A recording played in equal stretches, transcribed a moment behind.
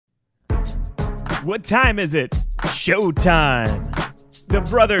What time is it? Showtime. The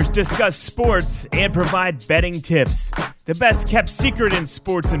brothers discuss sports and provide betting tips. The best kept secret in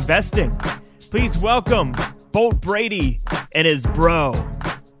sports investing. Please welcome Bolt Brady and his bro.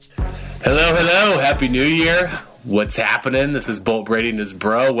 Hello. Happy New Year. What's happening? This is Bolt Brady and his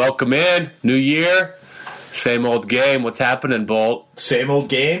bro. Welcome in. New year. Same old game. What's happening, Bolt? Same old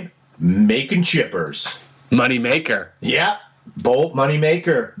game. Making chippers. Money maker. Yeah. Bolt, money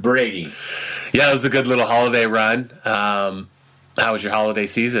maker. Brady. Yeah, it was a good little holiday run. How was your holiday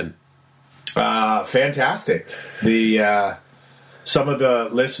season? Fantastic. Some of the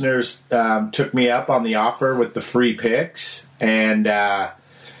listeners took me up on the offer with the free picks, and I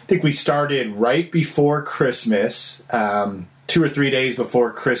think we started right before Christmas, 2 or 3 days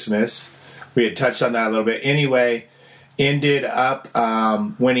before Christmas. We had touched on that a little bit. Anyway, ended up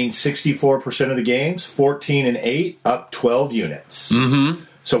winning 64% of the games, 14-8, up 12 units. Mm-hmm.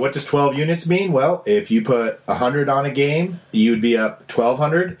 So what does 12 units mean? Well, if you put 100 on a game, you'd be up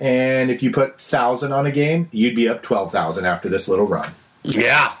 1,200. And if you put 1,000 on a game, you'd be up 12,000 after this little run.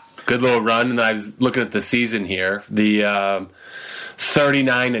 Yeah, good little run. And I was looking at the season here. The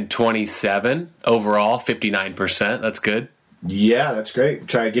 39-27 overall, 59%. That's good. Yeah, that's great.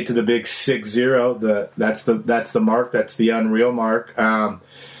 Try to get to the big 6-0. That's the mark. That's the unreal mark. I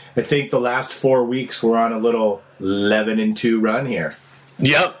think the last 4 weeks we're on a little 11-2 run here.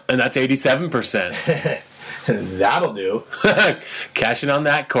 Yep, and that's 87%. That'll do. Cashing on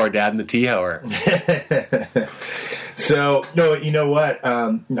that core, Dad, and the T-hoer. So, no, you know what?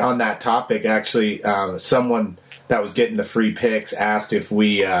 On that topic, actually, someone that was getting the free picks asked if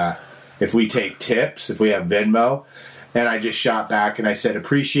we take tips, if we have Venmo. And I just shot back and I said,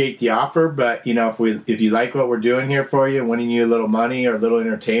 appreciate the offer, but if you like what we're doing here for you, winning you a little money or a little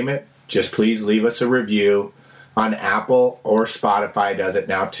entertainment, just please leave us a review on Apple, or Spotify does it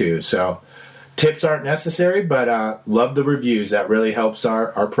now too. So tips aren't necessary, but love the reviews. That really helps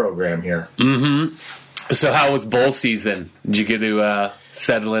our program here. Mm-hmm. So how was bowl season? Did you get to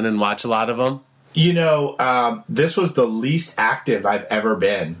settle in and watch a lot of them? This was the least active I've ever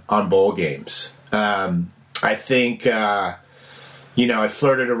been on bowl games. I think, I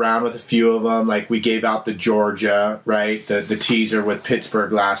flirted around with a few of them. Like we gave out the Georgia, right? The teaser with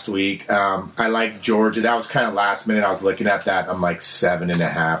Pittsburgh last week. I like Georgia. That was kind of last minute. I was looking at that. I'm like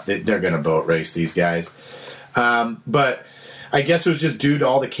 7.5. They're going to boat race these guys. But I guess it was just due to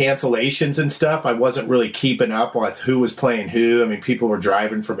all the cancellations and stuff. I wasn't really keeping up with who was playing who. I mean, people were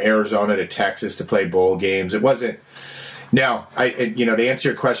driving from Arizona to Texas to play bowl games. It wasn't. No, to answer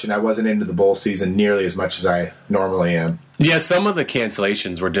your question, I wasn't into the bowl season nearly as much as I normally am. Yeah, some of the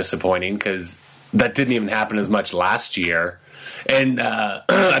cancellations were disappointing because that didn't even happen as much last year. And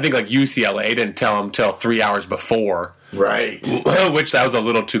I think like UCLA didn't tell them till 3 hours before. Right. Which that was a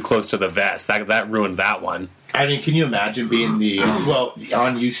little too close to the vest. That ruined that one. I mean, can you imagine being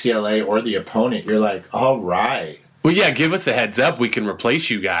on UCLA or the opponent? You're like, all right. Well, yeah, give us a heads up. We can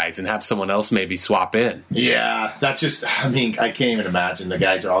replace you guys and have someone else maybe swap in. Yeah, I can't even imagine. The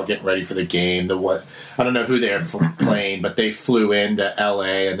guys are all getting ready for the game. I don't know who they're playing, but they flew into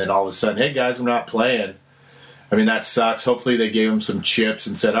L.A. and then all of a sudden, hey, guys, we're not playing. I mean, that sucks. Hopefully they gave them some chips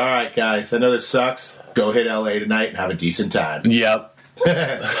and said, all right, guys, I know this sucks. Go hit L.A. tonight and have a decent time. Yep.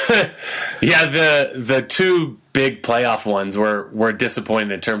 Yeah, the two big playoff ones were disappointing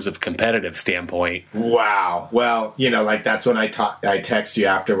in terms of competitive standpoint. Wow. Well, that's when I text you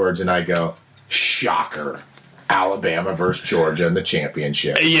afterwards and I go, shocker. Alabama versus Georgia in the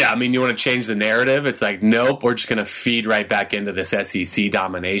championship. Yeah, I mean, you want to change the narrative? It's like, nope, we're just going to feed right back into this SEC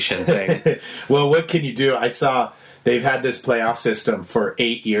domination thing. Well, what can you do? I saw they've had this playoff system for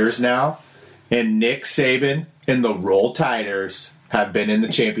 8 years now, and Nick Saban and the Roll Tiders have been in the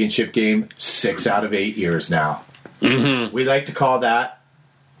championship game 6 out of 8 years now. Mm-hmm. We like to call that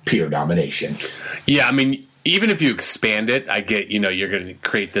pure domination. Yeah, I mean, even if you expand it, I get, you're going to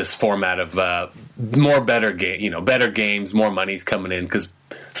create this format of better games, more money's coming in, because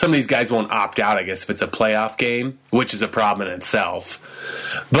some of these guys won't opt out, I guess, if it's a playoff game, which is a problem in itself.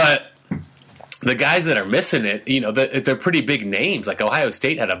 But the guys that are missing it, they're pretty big names. Like Ohio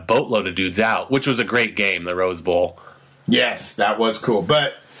State had a boatload of dudes out, which was a great game, the Rose Bowl. Yes, that was cool.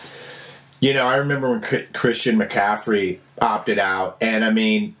 But, I remember when Christian McCaffrey opted out. And, I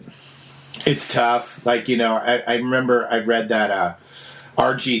mean, it's tough. Like, I remember I read that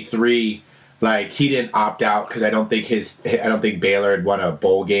RG3, like, he didn't opt out because I don't think Baylor had won a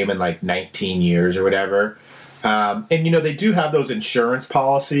bowl game in, like, 19 years or whatever. And, they do have those insurance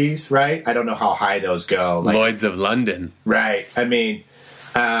policies, right? I don't know how high those go. Like, Lloyd's of London. Right. I mean,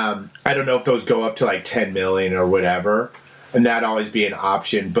 I don't know if those go up to, like, $10 million or whatever. and that always be an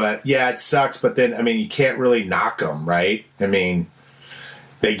option. But yeah, it sucks. But then, I mean, you can't really knock them, right? I mean,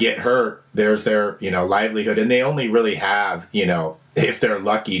 they get hurt. There's their, livelihood. And they only really have, if they're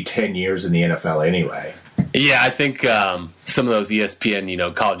lucky, 10 years in the NFL anyway. Yeah, I think some of those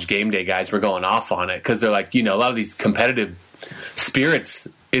ESPN, college game day guys were going off on it because they're like, a lot of these competitive spirits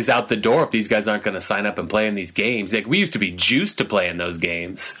is out the door if these guys aren't going to sign up and play in these games. Like, we used to be juiced to play in those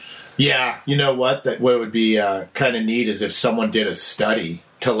games. Yeah, you know what? What would be kind of neat is if someone did a study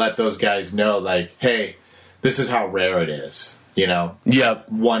to let those guys know, like, hey, this is how rare it is. Yep.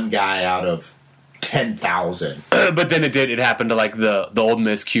 One guy out of 10,000. But then it happened to like the Ole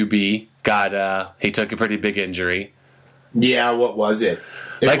Miss QB. He took a pretty big injury. Yeah, what was it?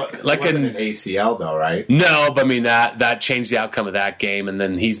 It wasn't an ACL though, right? No, but I mean that changed the outcome of that game, and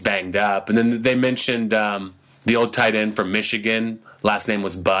then he's banged up. And then they mentioned the old tight end from Michigan. Last name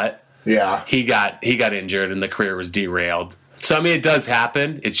was Butt. Yeah, he got injured, and the career was derailed. So I mean, it does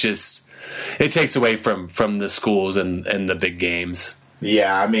happen. It's just it takes away from the schools and the big games.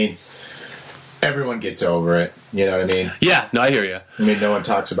 Yeah, I mean, everyone gets over it. You know what I mean? Yeah, no, I hear you. I mean, no one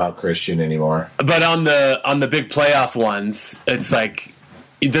talks about Christian anymore. But on the big playoff ones, it's like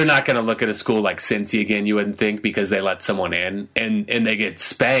they're not going to look at a school like Cincy again, you wouldn't think, because they let someone in and they get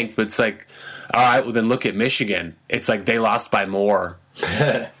spanked. But it's like, all right, well, then look at Michigan. It's like they lost by more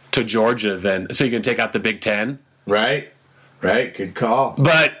to Georgia than... So you can take out the Big Ten? Right. Good call.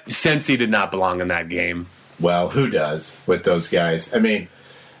 But Cincy did not belong in that game. Well, who does with those guys? I mean,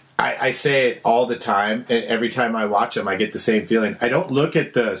 I say it all the time, and every time I watch them, I get the same feeling. I don't look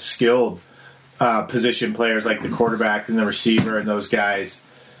at the skilled position players like the quarterback and the receiver and those guys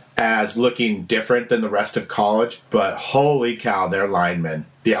as looking different than the rest of college, but holy cow, they're linemen.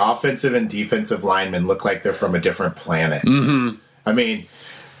 The offensive and defensive linemen look like they're from a different planet. Mm-hmm. I mean,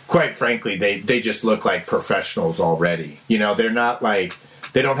 quite frankly, they just look like professionals already. They're not like,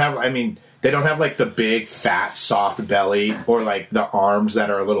 they don't have like the big, fat, soft belly or like the arms that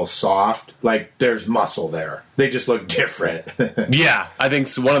are a little soft. Like, there's muscle there. They just look different. Yeah, I think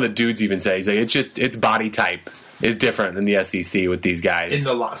one of the dudes even says it's body type is different than the SEC with these guys. In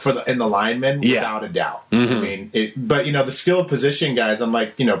the linemen, yeah, without a doubt. Mm-hmm. I mean, but the skilled position guys, I'm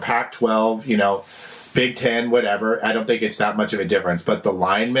like, Pac-12, Big Ten, whatever. I don't think it's that much of a difference. But the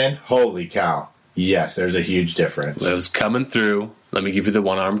linemen, holy cow. Yes, there's a huge difference. It was coming through. Let me give you the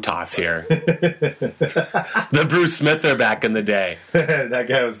one-arm toss here. The Bruce Smither back in the day. That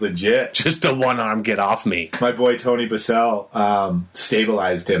guy was legit. Just a one-arm get off me. My boy Tony Bassell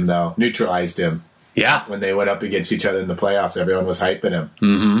stabilized him, though. Neutralized him. Yeah. When they went up against each other in the playoffs, everyone was hyping him.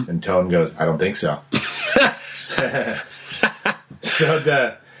 Mm-hmm. And Tone goes, I don't think so. So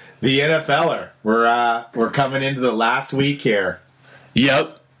the NFLer, we're coming into the last week here.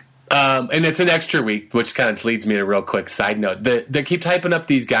 Yep. And it's an extra week, which kind of leads me to a real quick side note. They keep typing up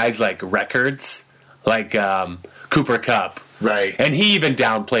these guys like records, like Cooper Kupp. Right. And he even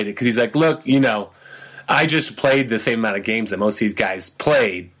downplayed it because he's like, look, I just played the same amount of games that most of these guys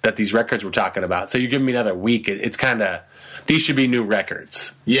played that these records we're talking about. So you're giving me another week. It's kind of, these should be new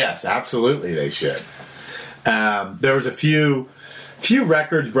records. Yes, absolutely they should. There was a few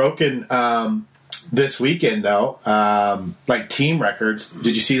records broken this weekend, though, like team records.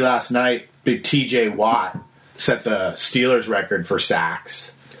 Did you see last night, big T.J. Watt set the Steelers record for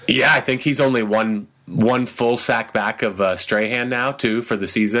sacks? Yeah, I think he's only one full sack back of Strahan now, too, for the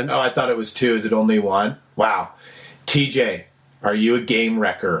season. Oh, I thought it was two. Is it only one? Wow. TJ, are you a game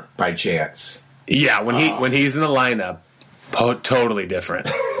wrecker by chance? Yeah, when he's in the lineup, totally different.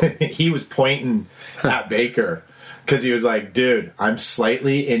 He was pointing at Baker because he was like, dude, I'm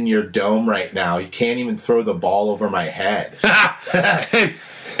slightly in your dome right now. You can't even throw the ball over my head.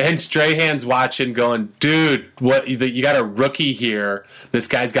 And Strahan's watching going, dude, what? You got a rookie here. This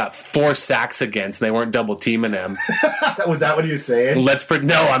guy's got 4 sacks against, and they weren't double teaming him. Was that what he was saying?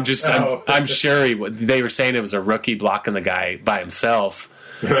 I'm sure they were saying it was a rookie blocking the guy by himself.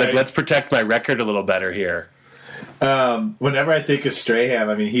 It's like, let's protect my record a little better here. Whenever I think of Strahan,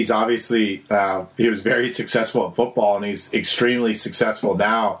 I mean, he's obviously he was very successful at football, and he's extremely successful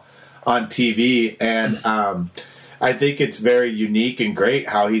now on TV. And I think it's very unique and great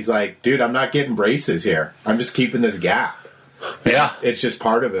how he's like, dude, I'm not getting braces here. I'm just keeping this gap. Yeah, it's just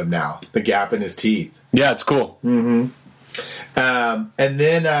part of him now. The gap in his teeth. Yeah, it's cool. Mm-hmm. And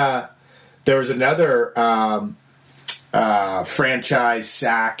then there was another franchise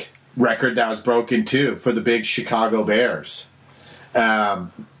sack record that was broken too for the big Chicago Bears.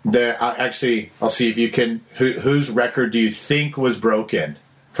 I'll see if you can. Whose record do you think was broken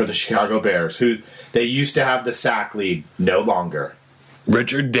for the Chicago Bears? Who they used to have the sack lead, no longer.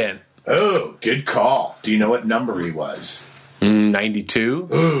 Richard Dent. Oh, good call. Do you know what number he was? 92?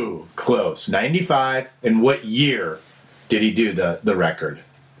 Ooh, close. 95. And what year did he do the record?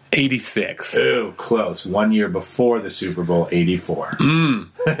 86. Ooh, close. 1 year before the Super Bowl, 84.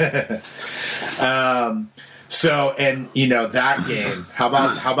 So, and you know that game. How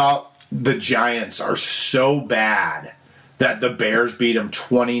about the Giants are so bad that the Bears beat them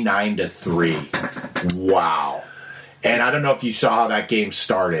 29-3. Wow. And I don't know if you saw how that game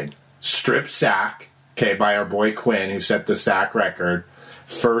started. Strip sack, okay, by our boy Quinn, who set the sack record.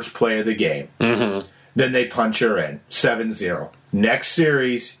 First play of the game. Mm-hmm. Then they punch her in, 7-0. Next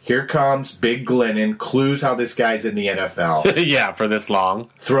series, here comes Big Glennon, clues how this guy's in the NFL. Yeah, for this long.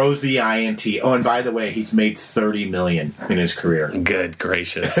 Throws the INT. Oh, and by the way, he's made $30 million in his career. Good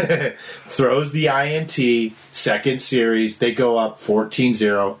gracious. Throws the INT, second series, they go up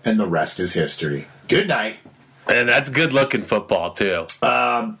 14-0, and the rest is history. Good night. And that's good-looking football, too.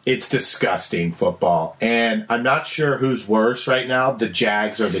 It's disgusting football. And I'm not sure who's worse right now, the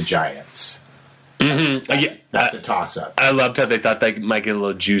Jags or the Giants. Mm-hmm. That's a toss-up. I loved how they thought they might get a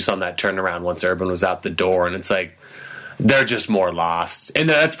little juice on that turnaround once Urban was out the door, and it's like they're just more lost. And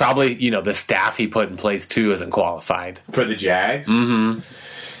that's probably, the staff he put in place, too, isn't qualified. For the Jags? Mm-hmm.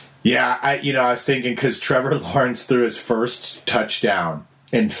 Yeah, I was thinking because Trevor Lawrence threw his first touchdown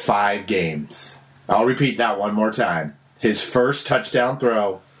in 5 games. I'll repeat that one more time. His first touchdown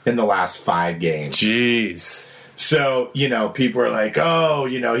throw in the last 5 games. Jeez. So, people are like, oh,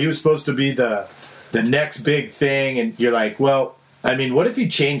 he was supposed to be the next big thing. And you're like, well, I mean, what if he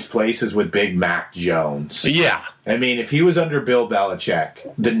changed places with Big Mac Jones? Yeah. I mean, if he was under Bill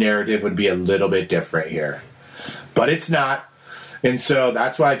Belichick, the narrative would be a little bit different here. But it's not. And so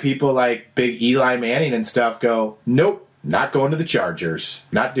that's why people like Big Eli Manning and stuff go, nope, not going to the Chargers.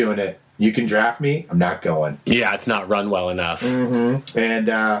 Not doing it. You can draft me. I'm not going. Yeah, it's not run well enough. Mm-hmm.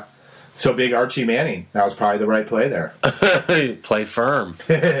 And so Big Archie Manning, that was probably the right play there. Play firm.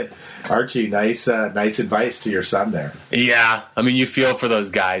 Archie, nice advice to your son there. Yeah, I mean, you feel for those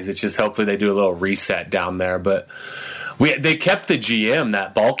guys. It's just hopefully they do a little reset down there. But they kept the GM,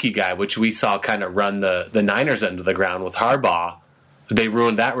 that bulky guy, which we saw kind of run the Niners into the ground with Harbaugh. They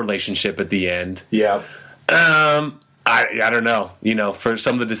ruined that relationship at the end. Yeah. I don't know. For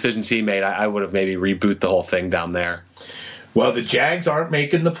some of the decisions he made, I would have maybe reboot the whole thing down there. Well, the Jags aren't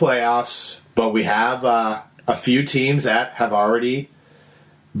making the playoffs, but we have a few teams that have already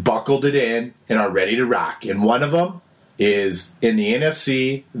buckled it in and are ready to rock. And one of them is in the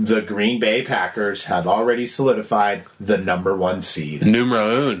NFC, the Green Bay Packers have already solidified the number 1 seed.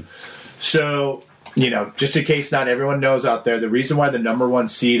 Numero un. So, just in case not everyone knows out there, the reason why the number 1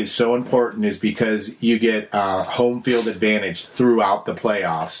 seed is so important is because you get home field advantage throughout the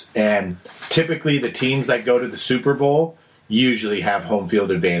playoffs. And typically the teams that go to the Super Bowl usually have home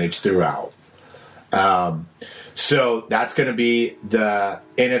field advantage throughout. So that's going to be the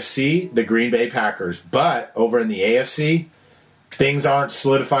NFC, the Green Bay Packers. But over in the AFC, things aren't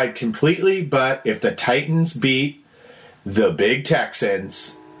solidified completely. But if the Titans beat the big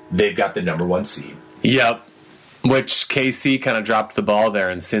Texans, they've got the number 1 seed. Yep. Which KC kind of dropped the ball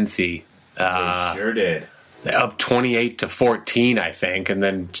there in Cincy. They sure did. Up 28-14, I think, and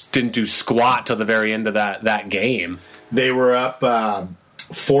then didn't do squat till the very end of that game. They were up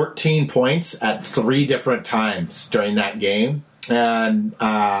 14 points at 3 different times during that game. And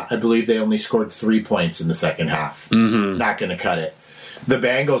I believe they only scored 3 points in the second half. Mm-hmm. Not going to cut it. The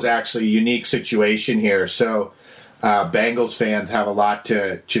Bengals actually, unique situation here. So Bengals fans have a lot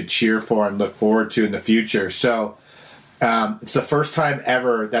to cheer for and look forward to in the future. So it's the first time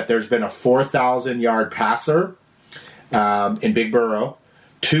ever that there's been a 4,000-yard passer in Big Burrow.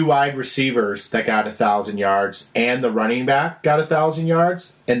 2 wide receivers that got 1,000 yards, and the running back got 1,000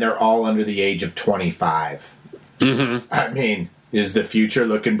 yards, and they're all under the age of 25. Mm-hmm. I mean, is the future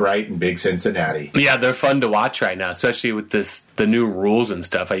looking bright in big Cincinnati? Yeah, they're fun to watch right now, especially with the new rules and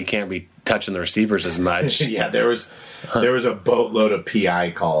stuff. How you can't be touching the receivers as much. Yeah, there was a boatload of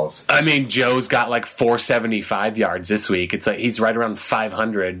PI calls. I mean, Joe's got like 475 yards this week. It's like he's right around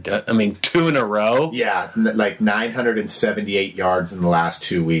 500. 2 in a row. Yeah, like 978 yards in the last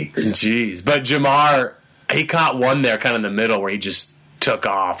 2 weeks. Jeez. But Jamar, he caught one there kind of in the middle where he just took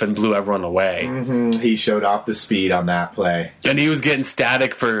off and blew everyone away. Mm-hmm. He showed off the speed on that play. And he was getting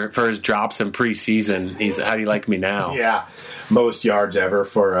static for his drops in preseason. He's, how do you like me now? Yeah, most yards ever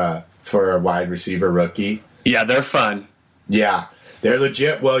for a wide receiver rookie. Yeah, they're fun. Yeah, they're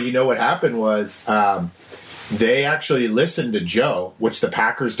legit. Well, you know what happened was they actually listened to Joe, which the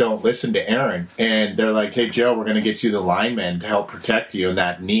Packers don't listen to Aaron. And they're like, hey, Joe, we're going to get you the lineman to help protect you in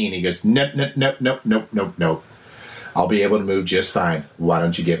that knee. And he goes, nope. I'll be able to move just fine. Why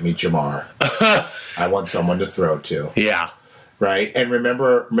don't you get me Jamar? I want someone to throw to. Yeah. right? And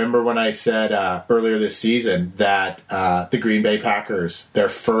remember when I said earlier this season that the Green Bay Packers, their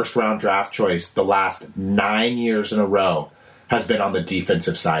first-round draft choice, the last 9 years in a row, has been on the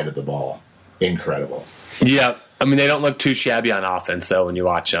defensive side of the ball. Incredible. Yeah. I mean, they don't look too shabby on offense, though, when you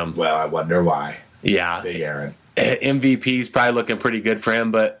watch them. Well, I wonder why. Yeah. Big Aaron. MVP's probably looking pretty good for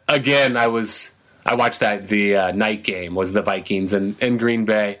him. But, again, I watched the night game, was the Vikings and Green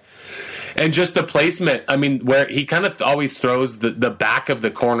Bay. And just the placement, I mean, where he kind of always throws the back of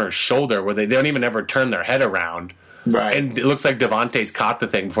the corner's shoulder where they don't even ever turn their head around. Right. And it looks like Devontae's caught the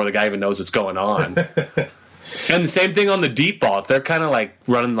thing before the guy even knows what's going on. And the same thing on the deep ball. If they're kind of like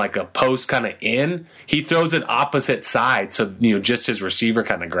running like a post kind of in, he throws it opposite side. So, just his receiver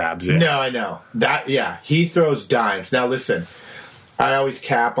kind of grabs it. No, I know. He throws dimes. Now, listen, I always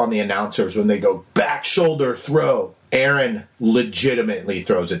cap on the announcers when they go back shoulder throw. Aaron legitimately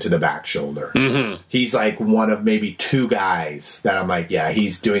throws it to the back shoulder. Mm-hmm. He's like one of maybe two guys that I'm like, yeah,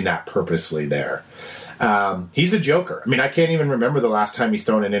 he's doing that purposely there. He's a joker. I mean, I can't even remember the last time he's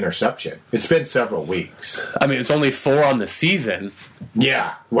thrown an interception. It's been several weeks. I mean, it's only 4 on the season.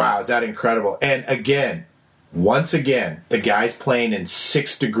 Yeah. Wow, is that incredible? And once again, the guy's playing in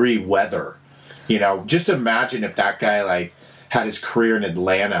 6-degree weather. Just imagine if that guy like had his career in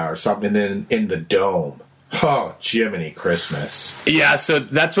Atlanta or something in the dome. Oh, Jiminy Christmas. Yeah, so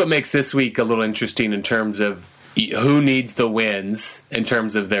that's what makes this week a little interesting in terms of who needs the wins in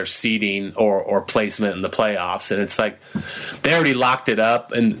terms of their seeding or placement in the playoffs. And it's like they already locked it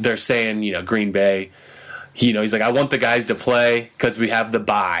up, and they're saying, Green Bay, he's like, I want the guys to play because we have the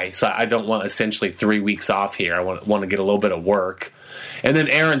bye. So I don't want essentially 3 weeks off here. I want to get a little bit of work. And then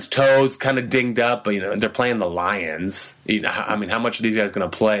Aaron's toes kind of dinged up, but, they're playing the Lions. I mean, how much are these guys going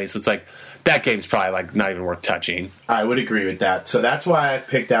to play? So it's like that game's probably like not even worth touching. I would agree with that. So that's why I've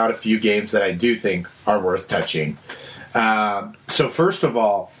picked out a few games that I do think are worth touching. So first of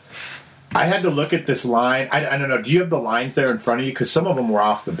all, I had to look at this line. I don't know. Do you have the lines there in front of you? Because some of them were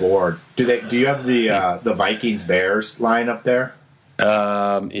off the board. Do you have the Vikings Bears line up there?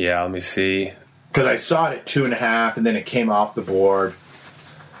 Yeah. Let me see. Because I saw it at 2.5, and then it came off the board.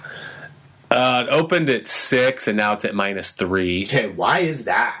 It opened at 6, and now it's at -3. Okay, why is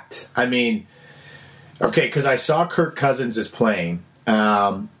that? I mean, because I saw Kirk Cousins is playing,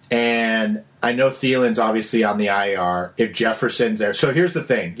 and I know Thielen's obviously on the IR. If Jefferson's there. So here's the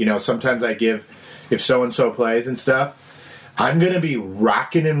thing. Sometimes I give, if so-and-so plays and stuff, I'm going to be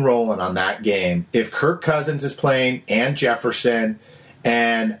rocking and rolling on that game. If Kirk Cousins is playing and Jefferson,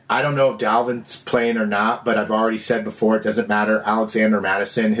 and I don't know if Dalvin's playing or not, but I've already said before, it doesn't matter. Alexander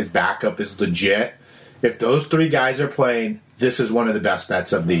Madison, his backup is legit. If those 3 guys are playing, this is one of the best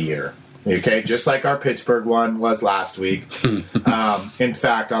bets of the year. Okay, just like our Pittsburgh one was last week. In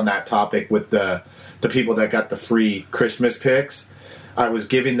fact, on that topic with the people that got the free Christmas picks, I was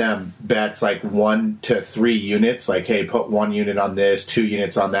giving them bets like 1 to 3 units, like, hey, put 1 unit on this, 2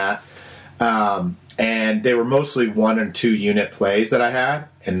 units on that. And they were mostly 1 and 2 unit plays that I had.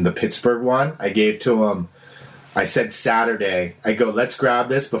 And the Pittsburgh one, I gave to them, I said Saturday, I go, let's grab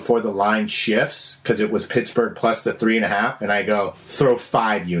this before the line shifts, because it was Pittsburgh plus the 3.5. And I go, throw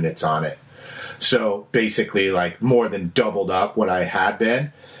 5 units on it. So basically, like, more than doubled up what I had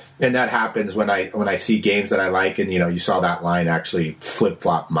been. And that happens when I see games that I like, and, you saw that line actually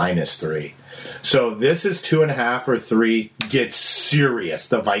flip-flop -3. So this is 2.5 or 3. Get serious.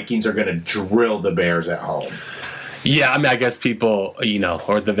 The Vikings are going to drill the Bears at home. Yeah, I mean, I guess people,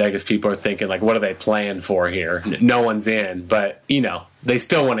 or the Vegas people are thinking, like, what are they playing for here? No one's in, but, they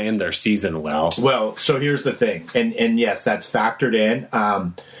still want to end their season well. Well, so here's the thing, and yes, that's factored in.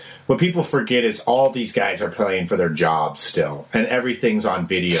 What people forget is all these guys are playing for their jobs still, and everything's on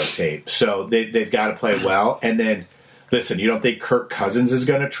videotape. So they've got to play well, and then, listen, you don't think Kirk Cousins is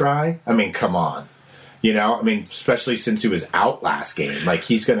going to try? I mean, come on. Especially since he was out last game. Like,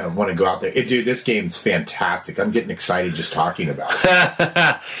 he's going to want to go out there. Dude, this game's fantastic. I'm getting excited just talking about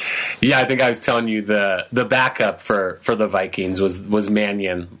it. Yeah, I think I was telling you the backup for the Vikings was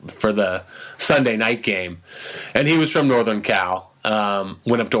Mannion for the Sunday night game. And he was from Northern Cal,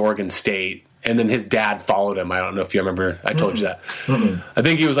 went up to Oregon State, and then his dad followed him. I don't know if you remember. I told you that. Mm-mm. I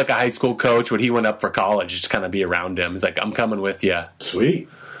think he was like a high school coach when he went up for college, just kind of be around him. He's like, I'm coming with you. Sweet.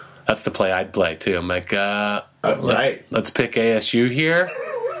 That's the play I'd play, too. I'm like, right. Let's pick ASU here.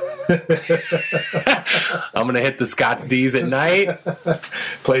 I'm going to hit the Scott's D's at night.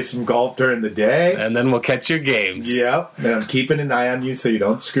 Play some golf during the day. And then we'll catch your games. Yep. And I'm keeping an eye on you so you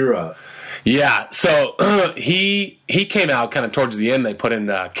don't screw up. Yeah. So he came out kind of towards the end. They put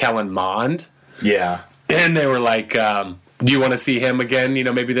in Kellen Mond. Yeah. And they were like, do you want to see him again,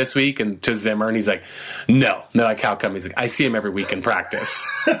 maybe this week? And to Zimmer, and he's like, no. And they're like, how come? He's like, I see him every week in practice.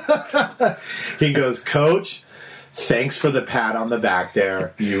 He goes, Coach, thanks for the pat on the back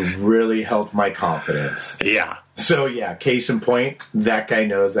there. You really helped my confidence. Yeah. So, yeah, case in point, that guy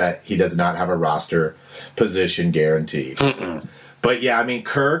knows that he does not have a roster position guaranteed. Mm-mm. But, yeah, I mean,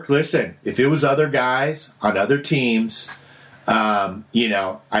 Kirk, listen, if it was other guys on other teams, I'd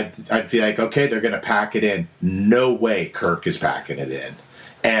feel like, okay, they're going to pack it in. No way Kirk is packing it in.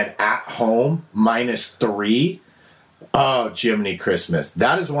 And at home, -3. Oh, Jiminy Christmas.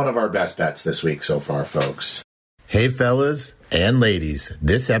 That is one of our best bets this week so far, folks. Hey, fellas and ladies.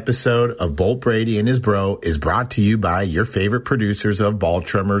 This episode of Bolt Brady and his bro is brought to you by your favorite producers of ball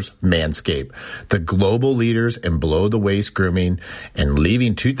trimmers, Manscaped, the global leaders in below-the-waist grooming, and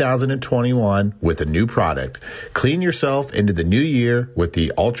leaving 2021 with a new product. Clean yourself into the new year with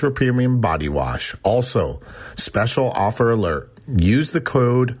the Ultra Premium Body Wash. Also, special offer alert. Use the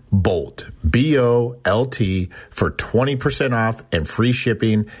code BOLT, B-O-L-T, for 20% off and free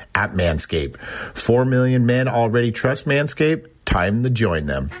shipping at Manscaped. 4 million men already trust Manscaped. Time to join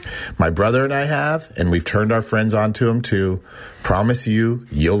them. My brother and I have, and we've turned our friends onto them too. Promise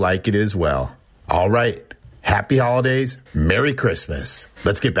you'll like it as well. All right. Happy holidays. Merry Christmas.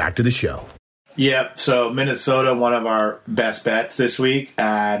 Let's get back to the show. Yep. So Minnesota, one of our best bets this week.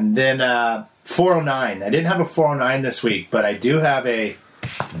 And then 409. I didn't have a 409 this week, but I do have a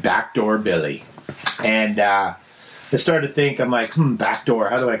backdoor Billy. And I started to think, I'm like, backdoor.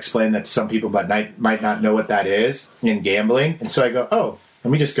 How do I explain that to some people but might not know what that is in gambling? And so I go,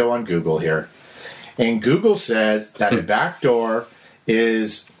 let me just go on Google here. And Google says that a backdoor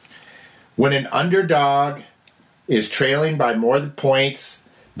is when an underdog is trailing by more points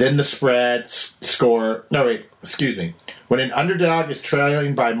than the spread score. No, wait, excuse me. When an underdog is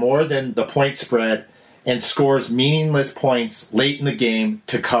trailing by more than the point spread and scores meaningless points late in the game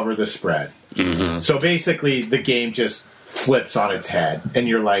to cover the spread. Mm-hmm. So basically, the game just flips on its head, and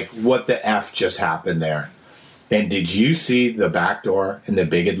you're like, what the F just happened there? And did you see the backdoor in the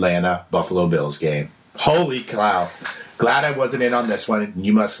big Atlanta Buffalo Bills game? Holy cow. Glad I wasn't in on this one.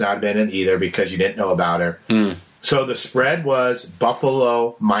 You must not have been in either because you didn't know about her. Mm. So the spread was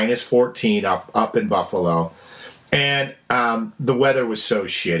Buffalo -14 up in Buffalo. And the weather was so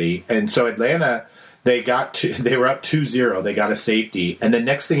shitty. And so Atlanta, they were up 2-0. They got a safety. And the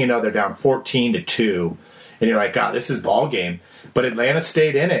next thing you know, they're down 14-2. And you're like, God, this is ball game. But Atlanta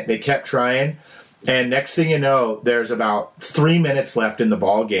stayed in it. They kept trying. And next thing you know, there's about 3 minutes left in the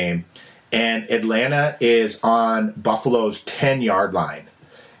ball game. And Atlanta is on Buffalo's 10-yard line.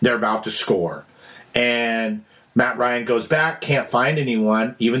 They're about to score. And Matt Ryan goes back, can't find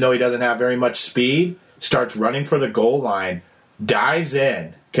anyone, even though he doesn't have very much speed, starts running for the goal line, dives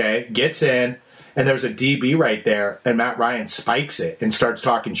in, gets in, and there's a DB right there, and Matt Ryan spikes it and starts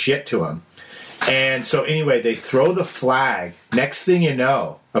talking shit to him. And so anyway, they throw the flag. Next thing you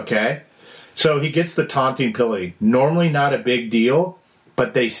know, so he gets the taunting penalty. Normally not a big deal,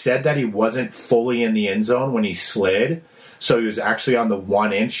 but they said that he wasn't fully in the end zone when he slid. So he was actually on the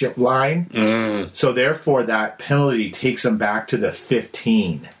 1-inch line. Mm. So therefore, that penalty takes him back to the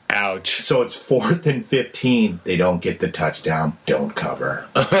 15. Ouch. So it's 4th and 15. They don't get the touchdown. Don't cover.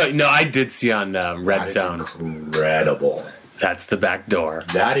 No, I did see on Red Zone. Incredible. That's the back door.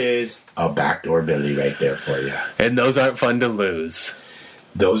 That is a backdoor Billy right there for you. And those aren't fun to lose.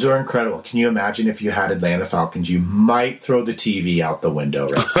 Those are incredible. Can you imagine if you had Atlanta Falcons? You might throw the TV out the window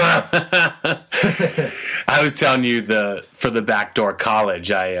right now. I was telling you for the backdoor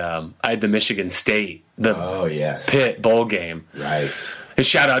college, I had the Michigan State, Pitt bowl game. Right. And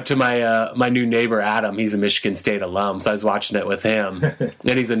shout out to my new neighbor, Adam. He's a Michigan State alum, so I was watching it with him.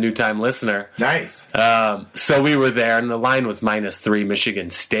 And he's a new-time listener. Nice. So we were there, and the line was -3 Michigan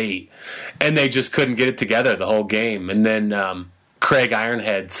State. And they just couldn't get it together the whole game. And then Craig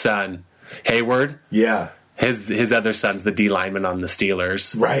Ironhead's son, Hayward. Yeah. His other son's the D lineman on the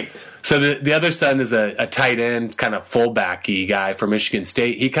Steelers. Right. So the other son is a tight end, kind of fullback-y guy from Michigan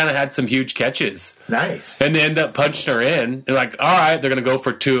State. He kind of had some huge catches. Nice. And they end up punching her in. And like, all right, they're going to go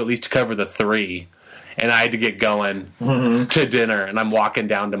for 2 at least to cover the 3. And I had to get going to dinner. And I'm walking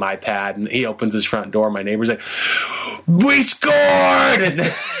down to my pad, and he opens his front door. My neighbor's like, we scored! And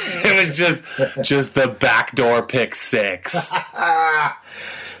it was just the backdoor pick 6.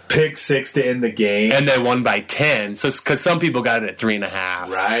 Pick 6 to end the game. And they won by 10. So, because some people got it at 3.5.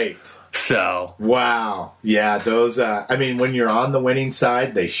 Right. So. Wow. Yeah, those, when you're on the winning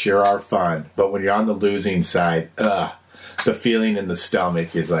side, they sure are fun. But when you're on the losing side, the feeling in the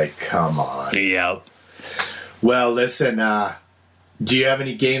stomach is like, come on. Yep. Well, listen, do you have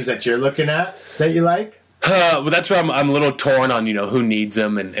any games that you're looking at that you like? Well, that's where I'm a little torn on, who needs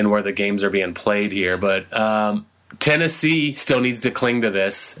them and where the games are being played here. But Tennessee still needs to cling to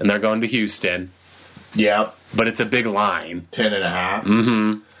this, and they're going to Houston. Yep. But it's a big line. 10.5.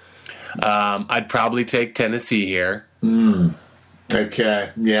 Mm-hmm. I'd probably take Tennessee here. Okay.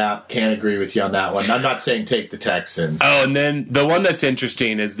 Yeah, can't agree with you on that one. I'm not saying take the Texans. Oh, and then the one that's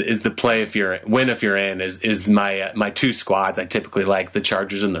interesting is the play if you're in is my two squads. I typically like the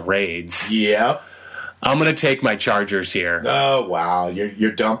Chargers and the Raids. Yep. I'm going to take my Chargers here. Oh, wow.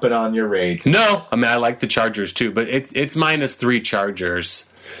 You're dumping on your Raids. No, I mean, I like the Chargers too, but it's -3 Chargers.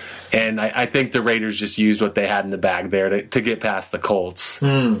 And I think the Raiders just used what they had in the bag there to get past the Colts.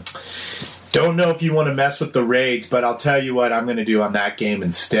 Don't know if you want to mess with the Raids, but I'll tell you what I'm going to do on that game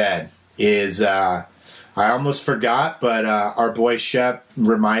instead is I almost forgot, but our boy Shep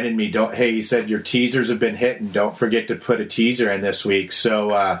reminded me, he said your teasers have been hit, and don't forget to put a teaser in this week.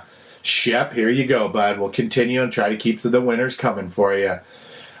 So, Shep, here you go, bud. We'll continue and try to keep the winners coming for you.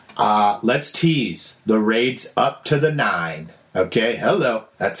 Let's tease the Raids up to the 9. Okay, hello.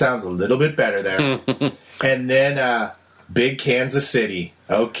 That sounds a little bit better there. And then big Kansas City.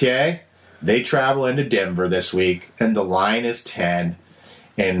 Okay, they travel into Denver this week, and the line is 10,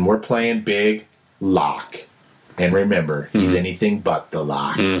 and we're playing big lock. And remember, he's anything but the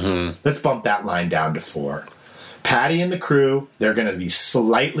lock. Let's bump that line down to 4. Patty and the crew, they're going to be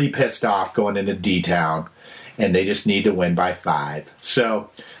slightly pissed off going into D-Town, and they just need to win by 5.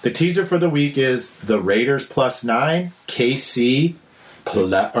 So the teaser for the week is the Raiders +9, KC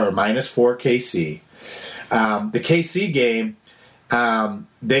 -4 KC. The KC game,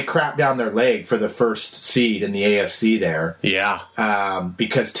 they crapped down their leg for the first seed in the AFC there. Yeah.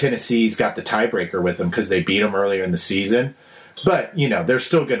 Because Tennessee's got the tiebreaker with them because they beat them earlier in the season. But, they're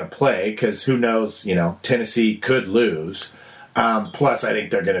still going to play because who knows, Tennessee could lose. Plus, I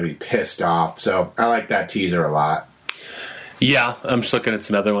think they're going to be pissed off. So I like that teaser a lot. Yeah, I'm just looking at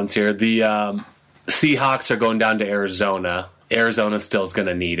some other ones here. The Seahawks are going down to Arizona. Arizona still is going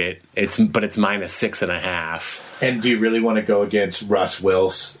to need it. But it's -6.5. And do you really want to go against Russ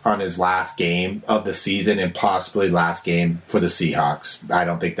Wilson on his last game of the season and possibly last game for the Seahawks? I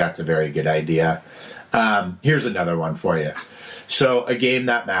don't think that's a very good idea. Here's another one for you. So a game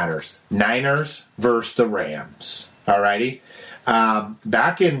that matters. Niners versus the Rams. Alrighty?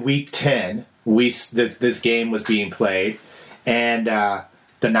 Back in week 10, this game was being played, and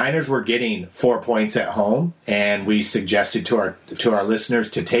the Niners were getting 4 points at home, and we suggested to our listeners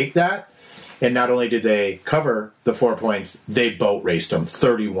to take that. And not only did they cover the 4 points, they boat raced them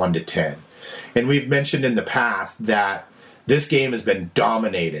 31-10. And we've mentioned in the past that this game has been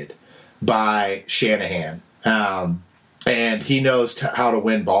dominated by Shanahan. And he knows how to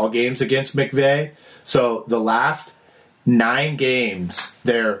win ball games against McVay. So the last 9 games,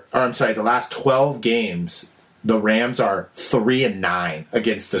 the last 12 games, the Rams are 3-9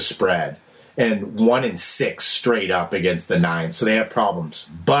 against the spread and 1-6 straight up against the 9. So they have problems.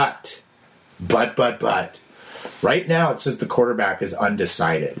 But, right now it says the quarterback is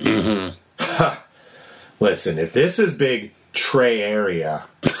undecided. Listen, if this is big Trey area,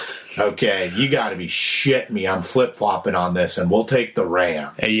 okay, you got to be shitting me. I'm flip-flopping on this, and we'll take the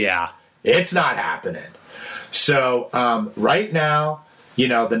Rams. Yeah. It's not happening. So right now,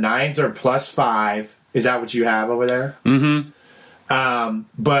 the Nines are +5. Is that what you have over there?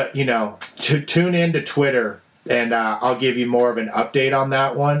 But, tune in to Twitter, and I'll give you more of an update on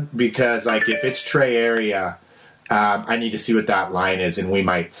that one, because, if it's Trey area, I need to see what that line is, and we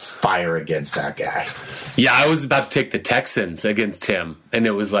might fire against that guy. Yeah, I was about to take the Texans against him, and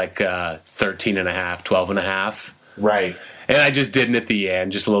it was 13.5, 12.5. Right. And I just didn't at the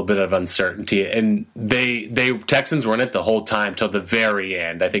end, just a little bit of uncertainty. And they Texans were in it the whole time till the very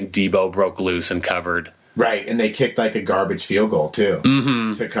end. I think Debo broke loose and covered. Right, and they kicked a garbage field goal, too,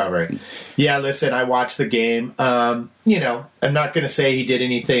 to cover it. Yeah, listen, I watched the game. I'm not going to say he did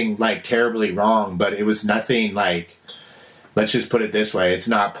anything, terribly wrong, but it was nothing let's just put it this way, it's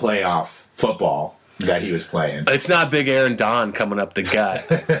not playoff football that he was playing. It's not big Aaron Don coming up the gut.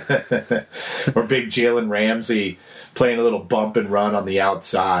 Or big Jalen Ramsey playing a little bump and run on the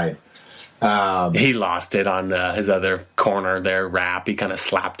outside. He lost it on his other corner there, Rapp. He kind of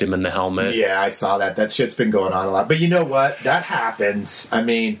slapped him in the helmet. Yeah, I saw that. That shit's been going on a lot. But you know what? That happens. I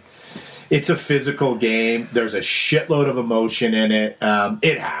mean, it's a physical game. There's a shitload of emotion in it.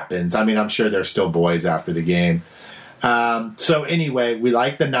 It happens. I mean, I'm sure they're still boys after the game. So anyway, we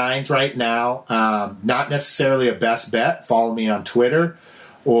like the Nines right now. Not necessarily a best bet. Follow me on Twitter.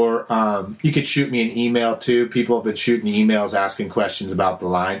 Or you could shoot me an email, too. People have been shooting emails asking questions about the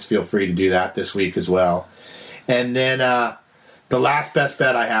lines. Feel free to do that this week as well. And then the last best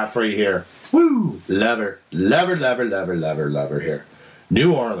bet I have for you here Woo! Lover here.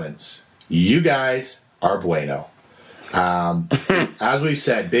 New Orleans, you guys are bueno. As we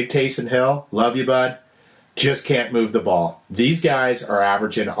said, Big Taysom Hill, love you, bud. Just can't move the ball. These guys are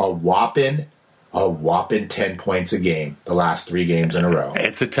averaging a whopping 10 points a game the last 3 games in a row.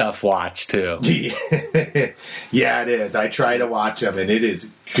 It's a tough watch, too. Yeah, it is. I try to watch them, and it is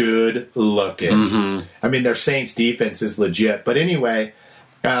good looking. Mm-hmm. I mean, their Saints defense is legit. But anyway,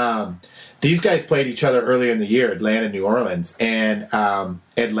 these guys played each other earlier in the year, Atlanta and New Orleans, and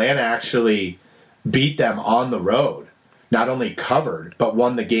Atlanta actually beat them on the road. Not only covered, but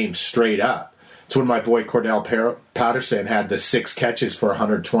won the game straight up. It's when my boy Cordell Patterson had the 6 catches for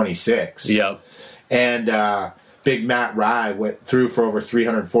 126. Yep. And Big Matt Rye went through for over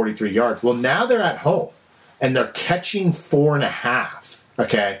 343 yards. Well, now they're at home, and they're catching 4.5,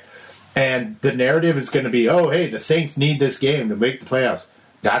 okay? And the narrative is going to be, oh, hey, the Saints need this game to make the playoffs.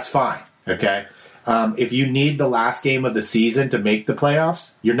 That's fine, okay? If you need the last game of the season to make the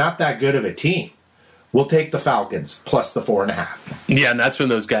playoffs, you're not that good of a team. We'll take the Falcons plus the 4.5. Yeah, and that's when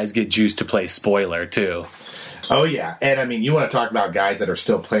those guys get juiced to play spoiler, too. Oh, yeah. And, I mean, you want to talk about guys that are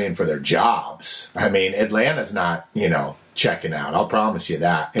still playing for their jobs. I mean, Atlanta's not, checking out. I'll promise you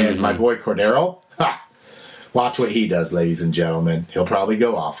that. And my boy Cordero, watch what he does, ladies and gentlemen. He'll probably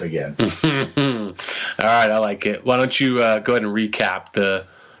go off again. All right, I like it. Why don't you go ahead and recap the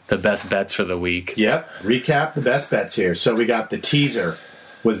best bets for the week? Yep, recap the best bets here. So we got the teaser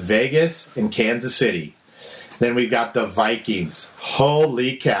with Vegas and Kansas City. Then we got the Vikings.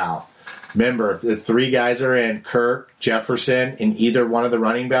 Holy cow. Remember, if the 3 guys are in, Kirk, Jefferson, and either one of the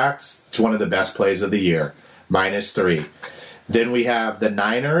running backs, it's one of the best plays of the year, -3. Then we have the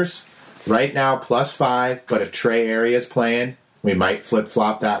Niners, right now +5, but if Trey Aria's playing, we might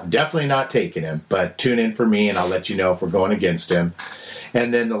flip-flop that. Definitely not taking him, but tune in for me, and I'll let you know if we're going against him.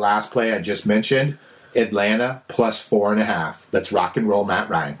 And then the last play I just mentioned, Atlanta +4.5. Let's rock and roll Matt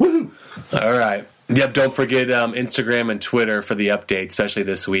Ryan. Woohoo! All right. Yep, don't forget Instagram and Twitter for the update, especially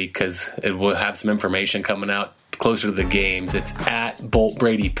this week, because it will have some information coming out closer to the games. It's at Bolt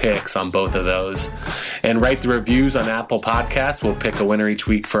Brady Picks on both of those. And write the reviews on Apple Podcasts. We'll pick a winner each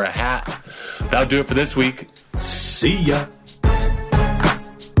week for a hat. That'll do it for this week. See ya.